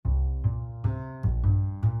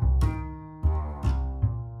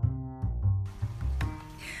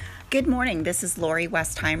Good morning. This is Lori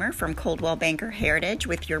Westheimer from Coldwell Banker Heritage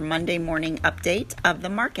with your Monday morning update of the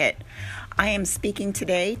market. I am speaking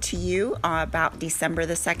today to you about December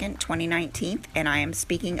the 2nd, 2019, and I am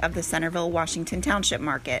speaking of the Centerville, Washington Township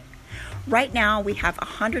market. Right now, we have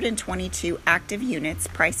 122 active units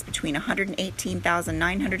priced between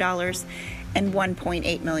 $118,900 and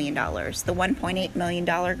 $1.8 million. The $1.8 million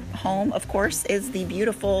home, of course, is the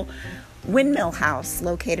beautiful Windmill House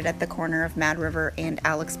located at the corner of Mad River and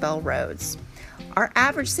Alex Bell Roads. Our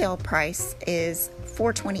average sale price is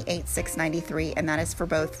 $428,693, and that is for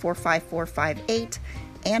both 45458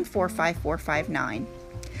 and 45459.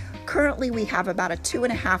 Currently, we have about a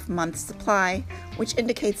 2.5 month supply, which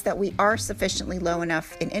indicates that we are sufficiently low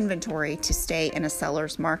enough in inventory to stay in a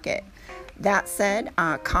seller's market. That said,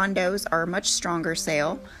 condos are a much stronger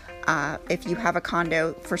sale. If you have a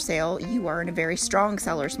condo for sale, you are in a very strong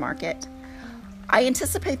seller's market. I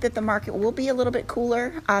anticipate that the market will be a little bit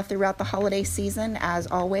cooler throughout the holiday season, as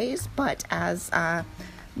always, but as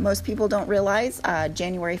most people don't realize,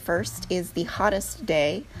 January 1st is the hottest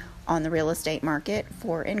day on the real estate market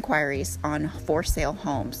for inquiries on for sale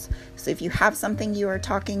homes. So if you have something you are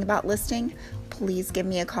talking about listing, please give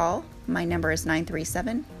me a call. My number is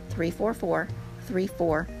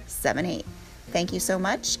 937-344-3478. Thank you so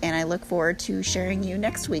much, and I look forward to sharing you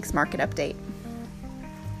next week's market update.